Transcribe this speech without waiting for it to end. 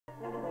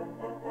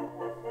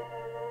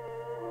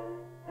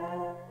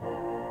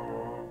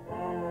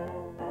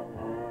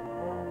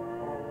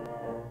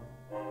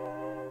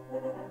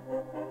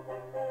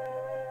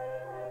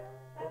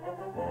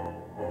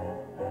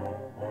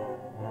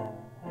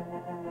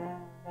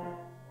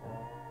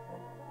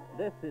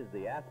This is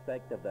the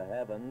aspect of the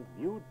heavens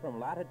viewed from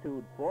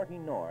latitude 40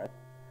 north,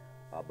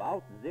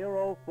 about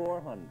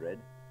 0400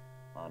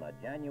 on a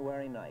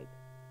January night.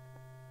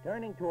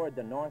 Turning toward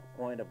the north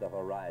point of the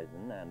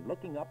horizon and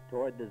looking up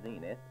toward the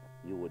zenith,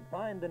 you would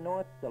find the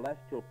north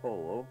celestial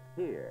pole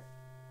here.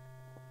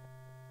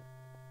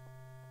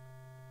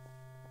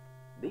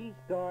 These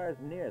stars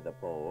near the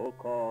pole,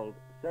 called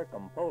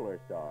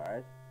circumpolar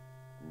stars,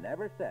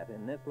 never set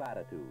in this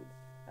latitude,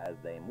 as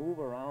they move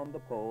around the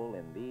pole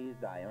in these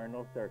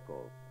diurnal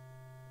circles.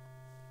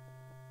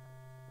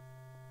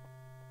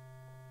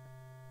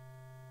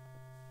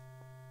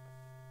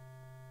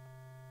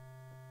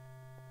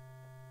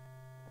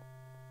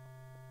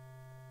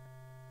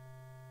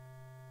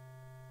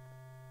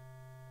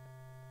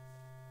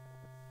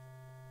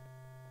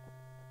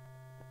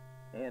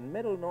 In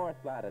middle north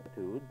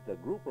latitudes, the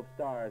group of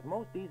stars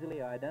most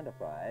easily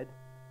identified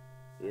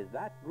is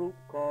that group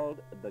called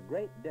the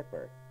Great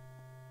Dipper.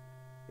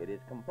 It is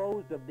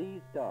composed of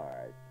these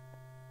stars.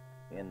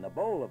 In the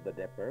bowl of the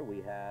Dipper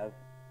we have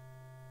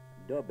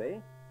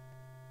Dubhe,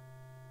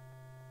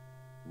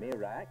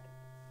 Merak,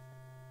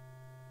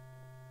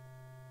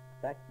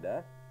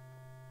 Thecla,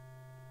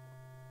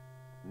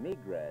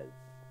 Migres,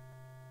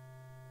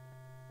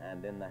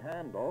 and in the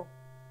handle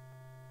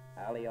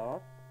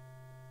Alioth,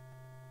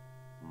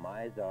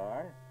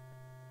 Mizar,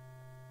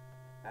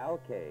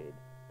 Alcade,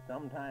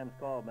 sometimes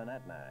called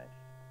Benetnash.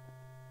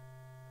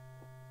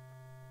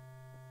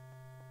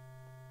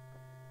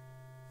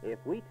 If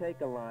we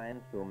take a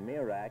line through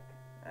Merak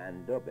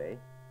and Dubhe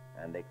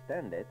and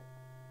extend it,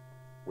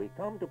 we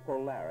come to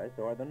Polaris,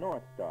 or the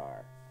North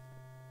Star.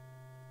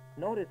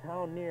 Notice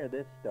how near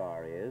this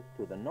star is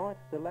to the North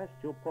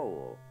Celestial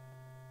Pole,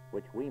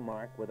 which we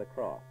mark with a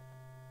cross.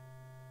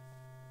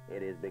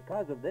 It is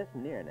because of this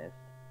nearness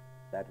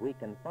that we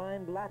can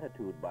find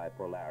latitude by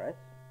Polaris,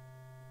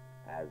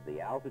 as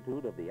the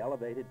altitude of the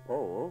elevated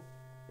pole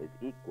is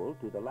equal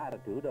to the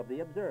latitude of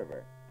the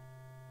observer.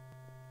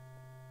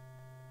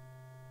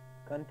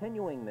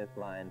 Continuing this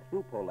line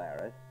through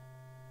Polaris,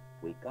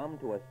 we come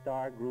to a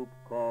star group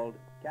called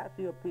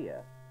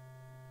Cassiopeia,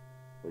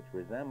 which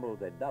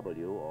resembles a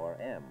W or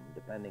M,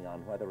 depending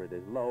on whether it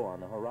is low on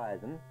the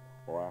horizon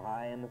or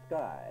high in the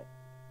sky.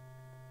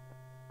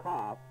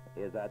 Kaf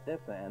is at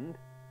this end,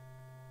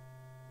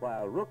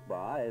 while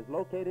Rukba is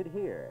located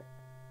here.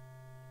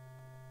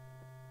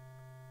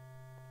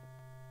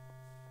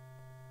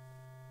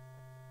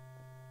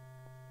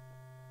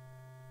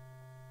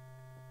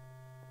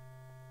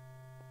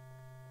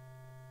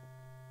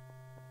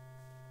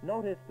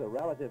 Notice the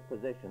relative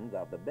positions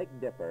of the Big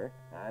Dipper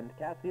and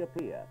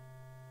Cassiopeia.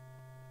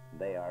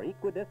 They are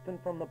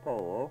equidistant from the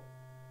pole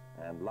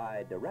and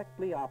lie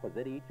directly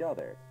opposite each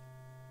other.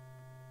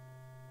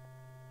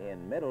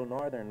 In middle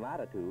northern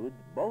latitudes,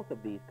 both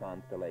of these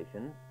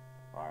constellations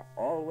are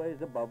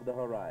always above the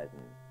horizon.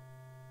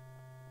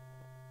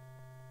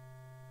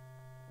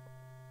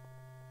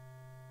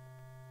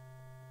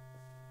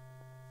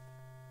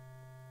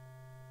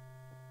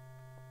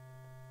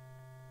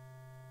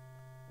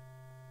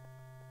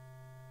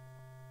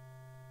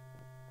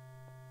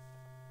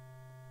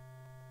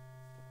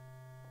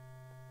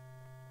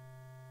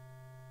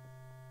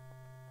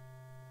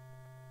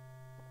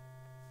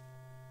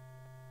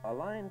 A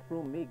line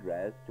through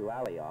Migres to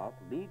Alioth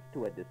leads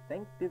to a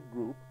distinctive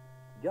group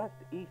just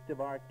east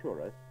of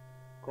Arcturus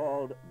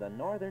called the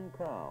Northern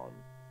Crown.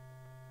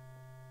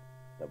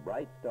 The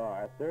bright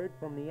star third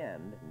from the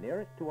end,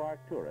 nearest to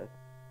Arcturus,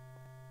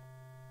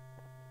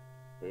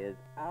 is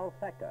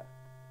Alphecca.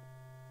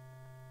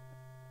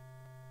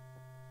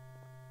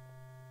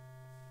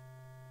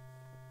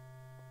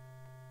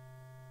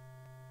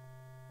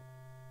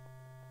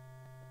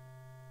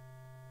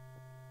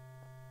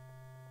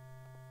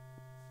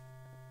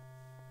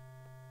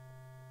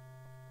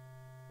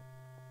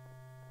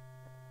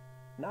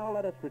 Now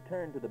let us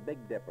return to the Big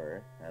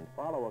Dipper and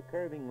follow a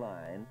curving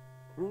line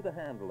through the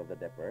handle of the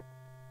Dipper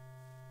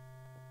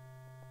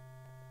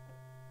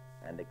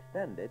and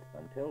extend it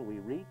until we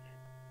reach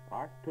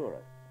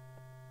Arcturus.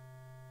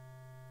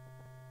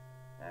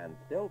 And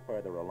still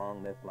further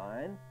along this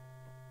line,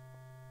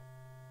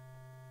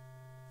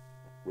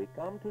 we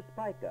come to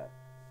Spica.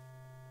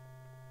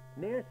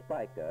 Near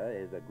Spica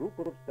is a group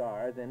of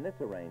stars in this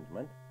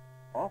arrangement,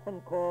 often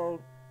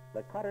called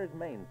the Cutter's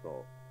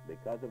Mainsail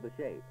because of the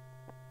shape.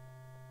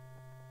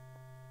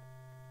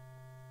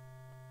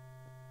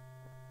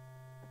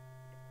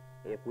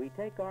 If we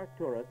take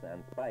Arcturus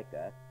and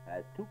Spica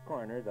as two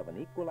corners of an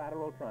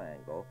equilateral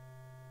triangle,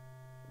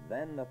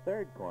 then the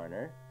third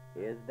corner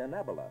is the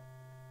nebula.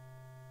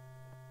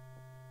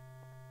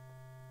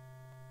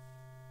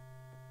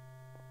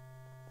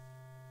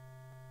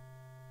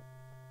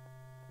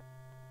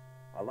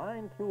 A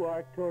line through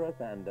Arcturus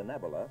and the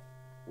nebula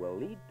will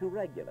lead to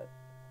Regulus.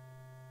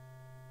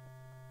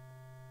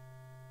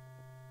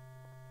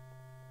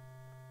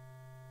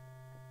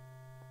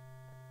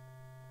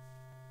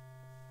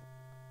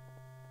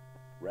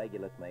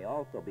 Regulus may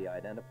also be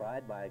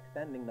identified by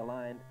extending the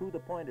line through the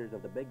pointers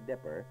of the Big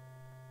Dipper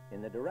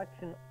in the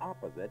direction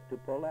opposite to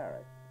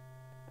Polaris.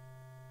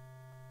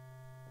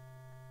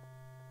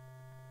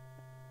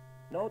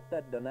 Note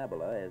that the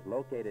nebula is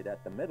located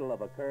at the middle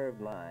of a curved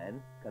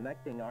line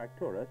connecting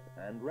Arcturus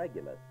and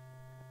Regulus.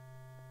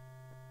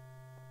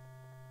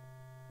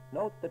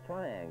 Note the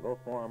triangle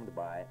formed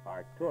by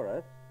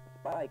Arcturus,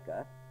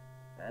 Spica,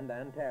 and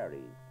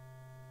Antares.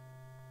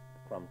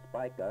 From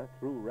Spica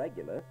through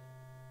Regulus,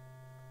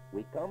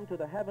 we come to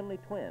the heavenly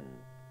twins,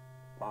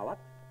 Pollux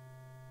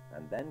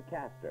and then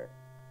Castor.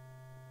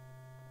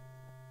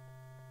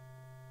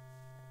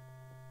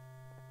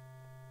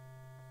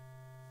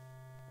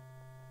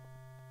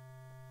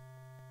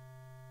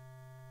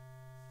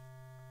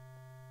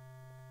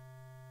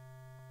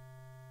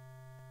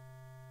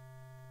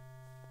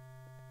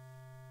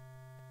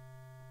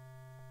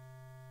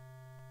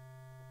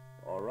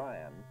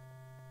 Orion,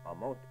 a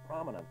most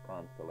prominent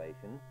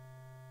constellation,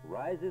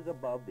 rises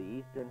above the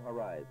eastern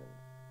horizon.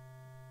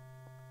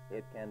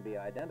 It can be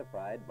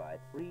identified by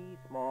 3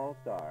 small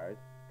stars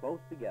close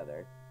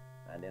together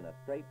and in a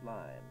straight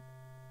line.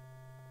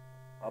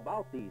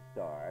 About these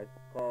stars,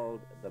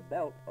 called the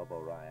belt of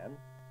Orion,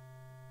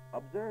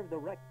 observe the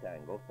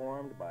rectangle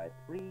formed by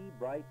 3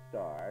 bright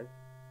stars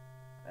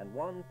and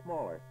 1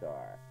 smaller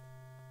star.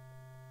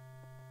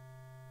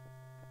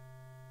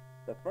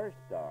 The first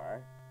star,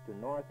 to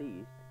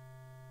northeast,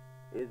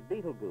 is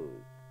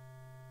Betelgeuse.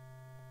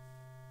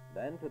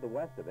 Then to the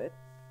west of it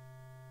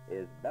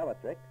is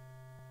Bellatrix,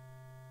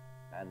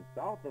 and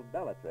south of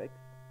Bellatrix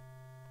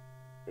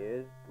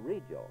is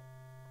Rigel.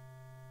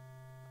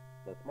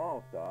 The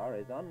small star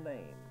is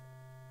unnamed.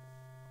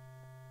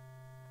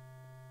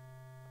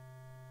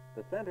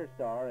 The center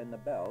star in the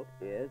belt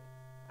is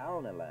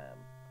Alnilam.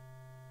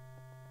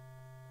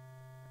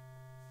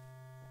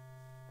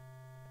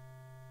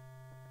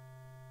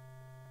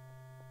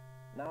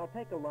 Now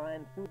take a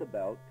line through the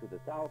belt to the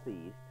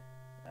southeast,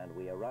 and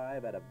we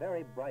arrive at a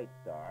very bright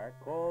star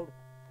called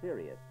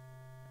Sirius.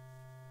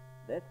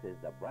 This is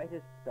the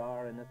brightest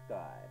star in the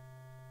sky.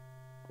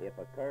 If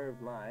a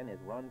curved line is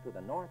run to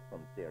the north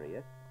from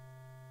Sirius,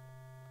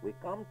 we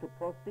come to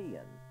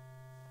Procyon.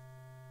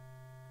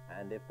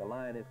 And if the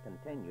line is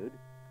continued,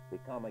 we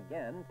come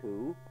again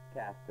to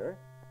Castor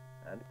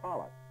and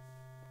Pollux.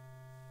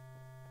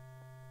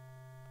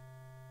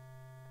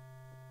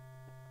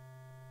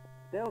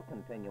 Still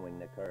continuing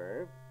the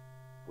curve,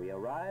 we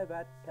arrive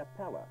at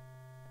Capella.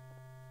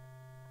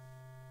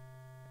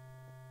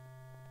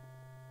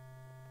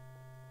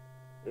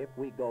 If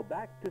we go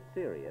back to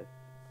Sirius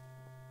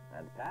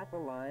and pass a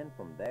line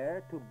from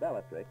there to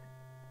Bellatrix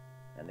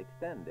and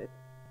extend it,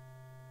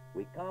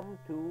 we come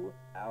to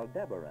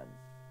Aldebaran.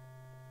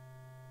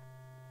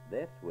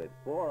 This, with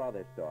 4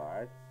 other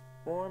stars,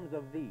 forms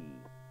a V.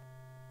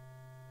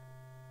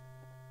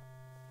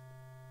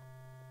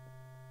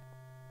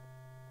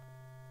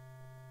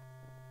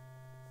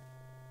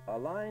 A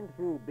line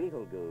through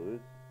Betelgeuse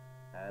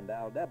and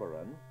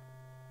Aldebaran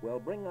will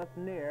bring us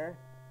near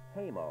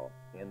Hamo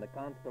in the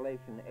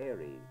constellation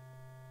Aries.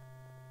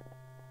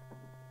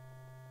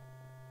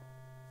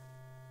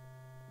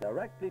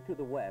 Directly to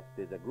the west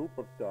is a group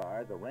of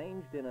stars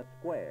arranged in a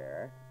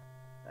square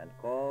and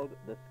called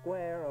the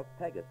Square of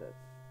Pegasus.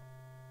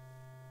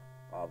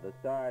 Of the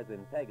stars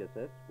in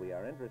Pegasus, we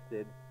are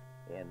interested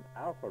in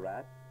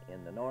Alpheratz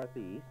in the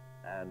northeast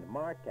and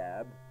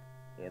Markab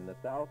in the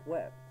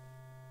southwest.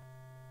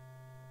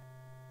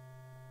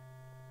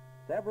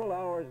 Several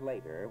hours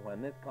later,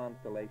 when this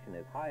constellation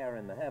is higher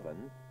in the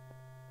heavens,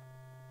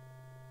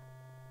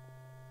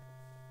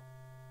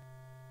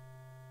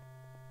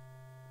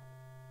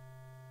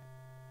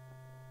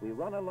 we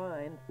run a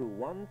line through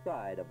one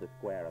side of the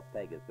Square of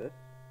Pegasus,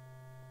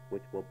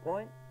 which will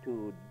point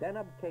to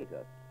Deneb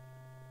Catus,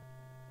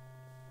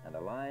 and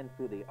a line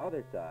through the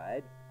other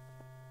side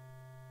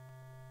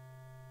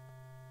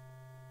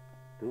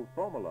to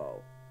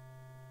Fomalhaut.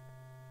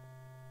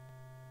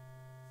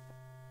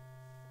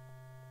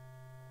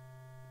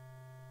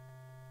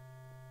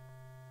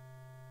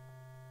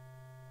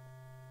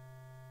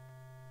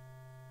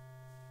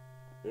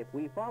 If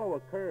we follow a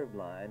curved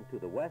line to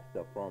the west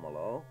of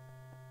Fomalhaut,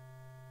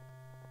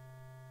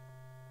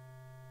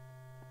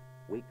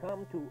 we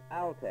come to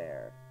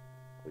Altair,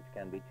 which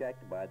can be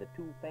checked by the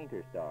 2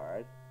 fainter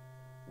stars,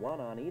 one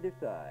on either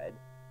side,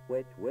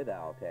 which, with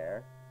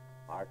Altair,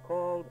 are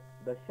called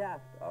the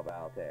shaft of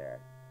Altair.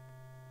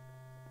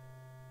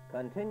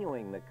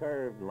 Continuing the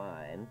curved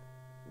line,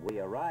 we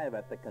arrive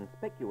at the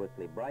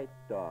conspicuously bright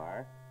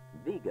star,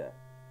 Vega,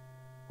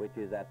 which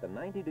is at the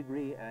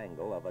 90-degree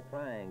angle of a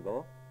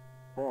triangle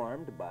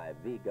formed by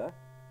Vega,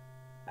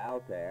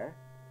 Altair,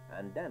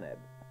 and Deneb,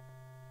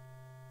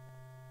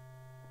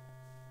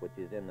 which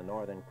is in the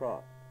Northern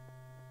Cross.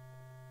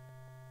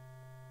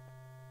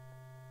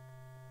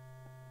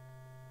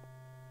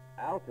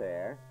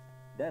 Altair,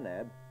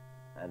 Deneb,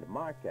 and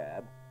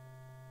Markab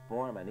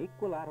form an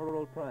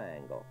equilateral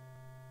triangle.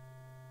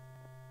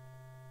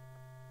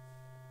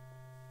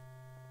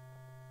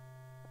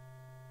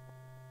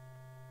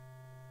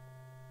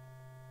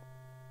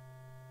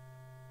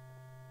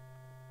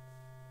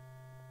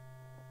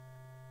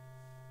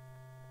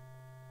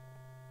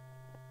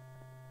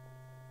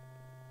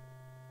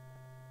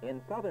 In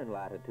southern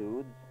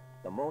latitudes,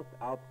 the most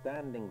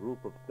outstanding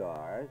group of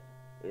stars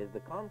is the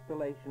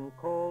constellation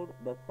called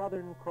the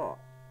Southern Cross.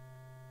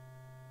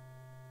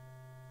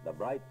 The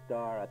bright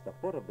star at the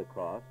foot of the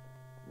cross,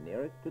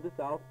 nearest to the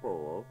South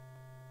Pole,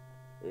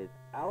 is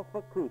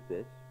Alpha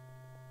Crucis,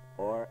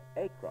 or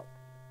Acrux.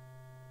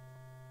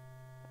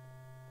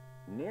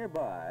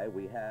 Nearby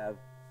we have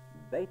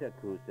Beta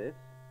Crucis,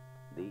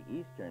 the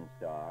eastern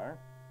star,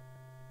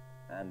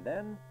 and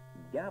then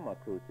Gamma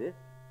Crucis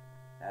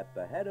at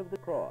the head of the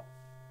cross.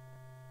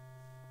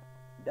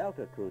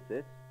 Delta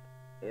Crucis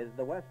is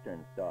the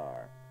western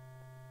star.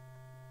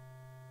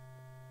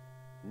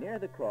 Near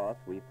the cross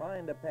we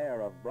find a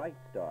pair of bright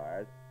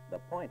stars, the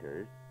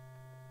pointers,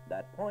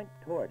 that point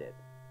toward it.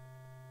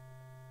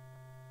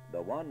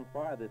 The one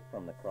farthest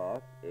from the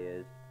cross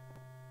is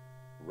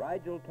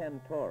Rigel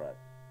Centaurus.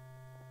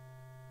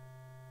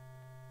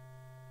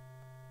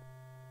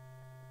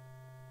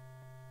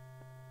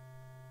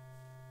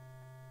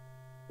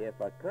 If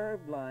a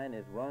curved line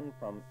is run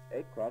from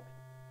Acrux,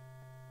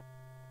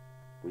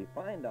 we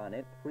find on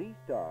it three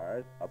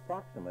stars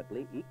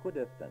approximately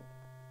equidistant.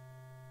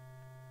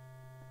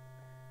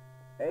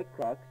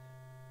 Acrux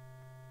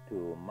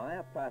to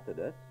Maya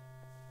Placidus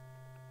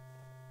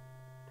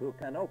to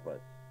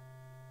Canopus.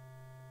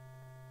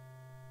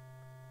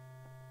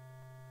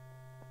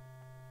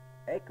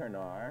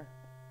 Achernar,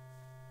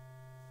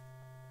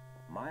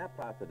 Maya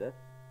Placidus,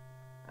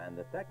 and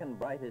the second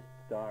brightest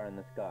star in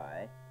the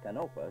sky,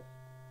 Canopus,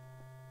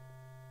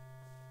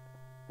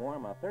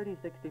 form a 30-60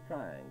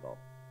 triangle.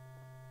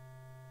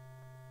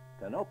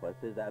 Canopus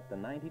is at the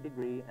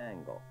 90-degree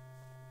angle.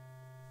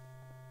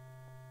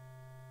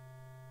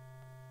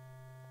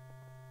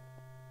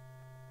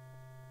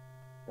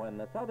 When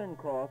the Southern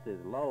Cross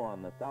is low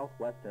on the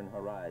southwestern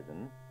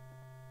horizon,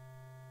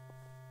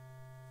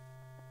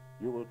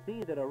 you will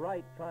see that a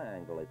right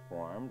triangle is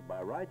formed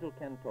by Rigel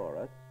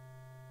Centaurus,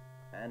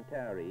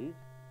 Antares,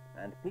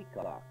 and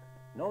Peacock.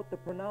 Note the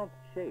pronounced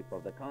shape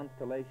of the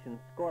constellation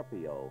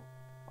Scorpio,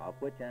 of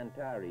which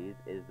Antares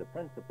is the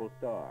principal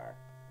star.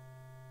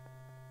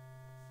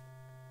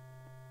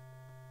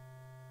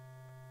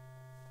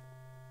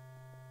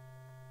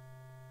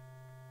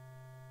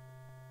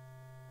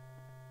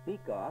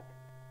 Peacock,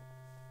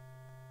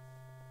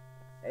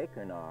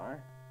 Achernar,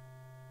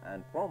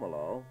 and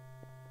Fomalhaut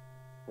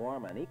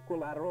form an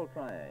equilateral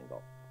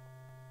triangle.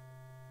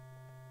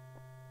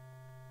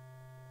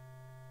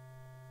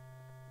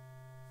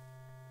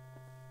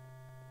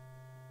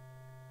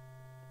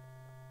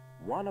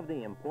 One of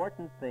the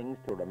important things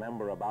to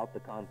remember about the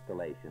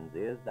constellations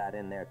is that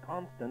in their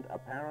constant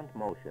apparent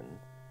motion,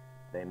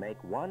 they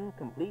make one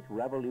complete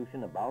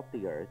revolution about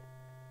the Earth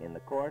in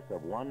the course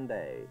of one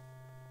day.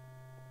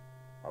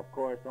 Of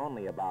course,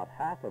 only about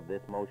half of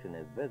this motion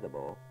is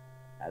visible,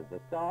 as the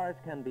stars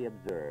can be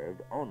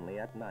observed only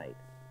at night.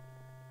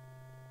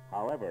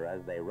 However,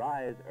 as they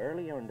rise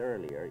earlier and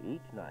earlier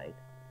each night,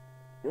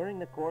 during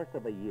the course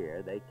of a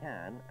year they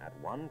can, at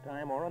one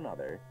time or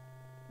another,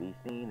 be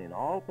seen in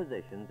all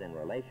positions in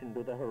relation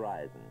to the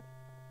horizon.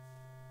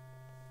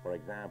 For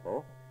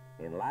example,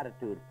 in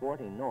latitude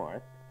 40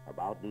 north,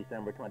 about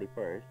December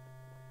 21st,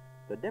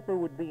 the Dipper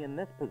would be in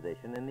this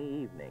position in the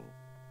evening.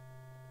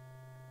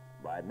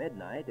 By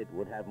midnight, it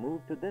would have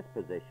moved to this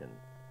position.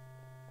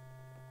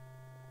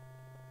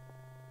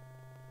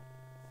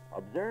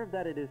 Observe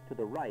that it is to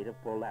the right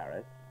of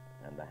Polaris,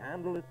 and the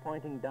handle is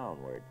pointing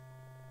downward.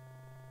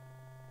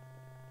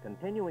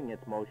 Continuing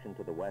its motion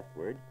to the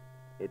westward,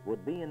 it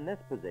would be in this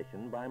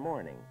position by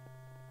morning.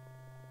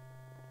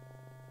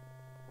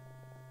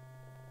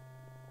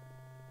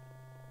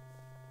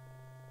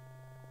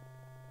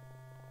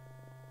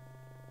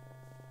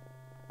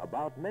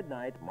 About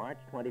midnight, March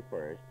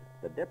 21st,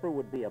 the Dipper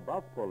would be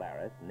above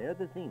Polaris near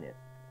the zenith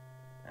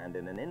and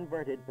in an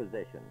inverted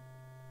position.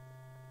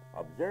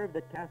 Observe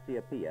that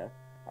Cassiopeia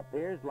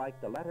appears like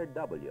the letter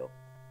W.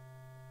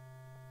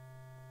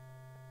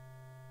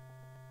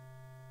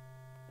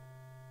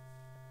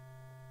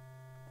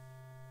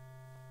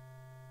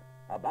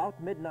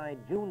 About midnight,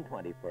 June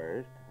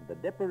 21st, the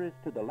Dipper is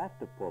to the left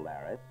of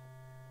Polaris,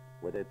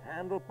 with its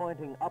handle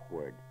pointing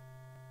upward.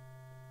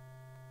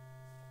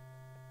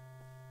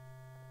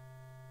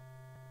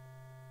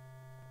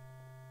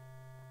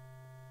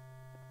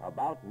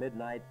 About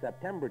midnight,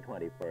 September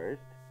 21st,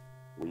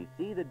 we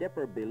see the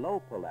Dipper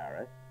below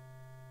Polaris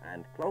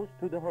and close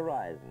to the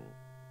horizon.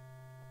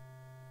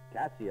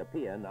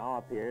 Cassiopeia now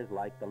appears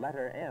like the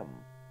letter M.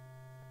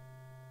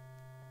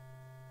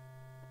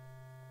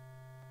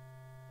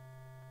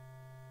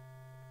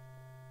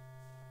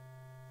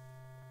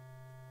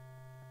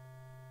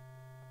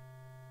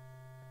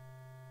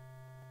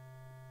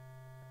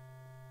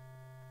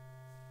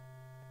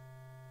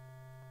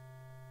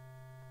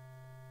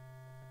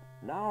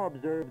 Now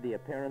observe the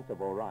appearance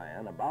of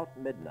Orion about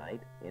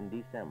midnight in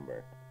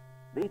December.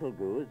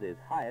 Betelgeuse is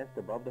highest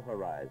above the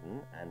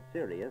horizon, and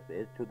Sirius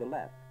is to the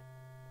left.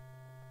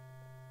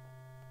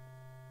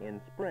 In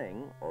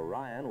spring,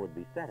 Orion would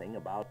be setting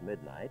about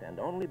midnight, and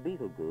only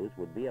Betelgeuse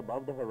would be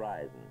above the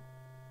horizon.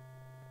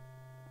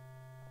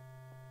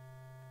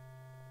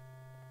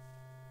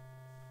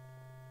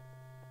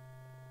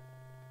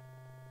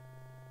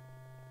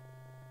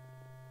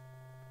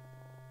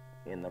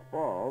 In the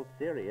fall,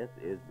 Sirius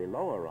is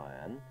below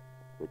Orion,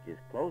 which is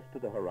close to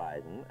the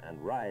horizon and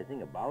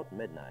rising about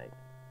midnight.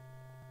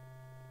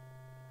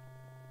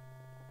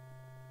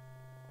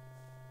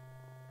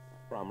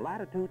 From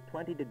latitude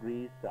 20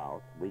 degrees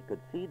south, we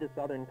could see the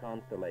southern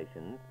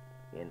constellations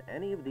in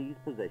any of these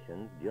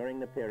positions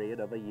during the period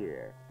of a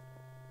year.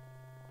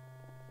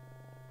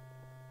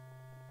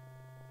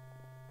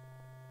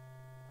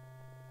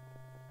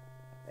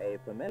 A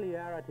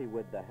familiarity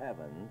with the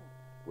heavens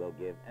will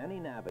give any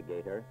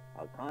navigator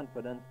a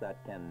confidence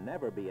that can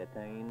never be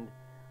attained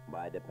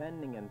by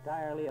depending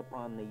entirely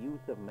upon the use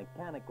of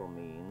mechanical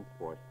means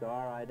for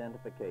star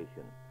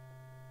identification.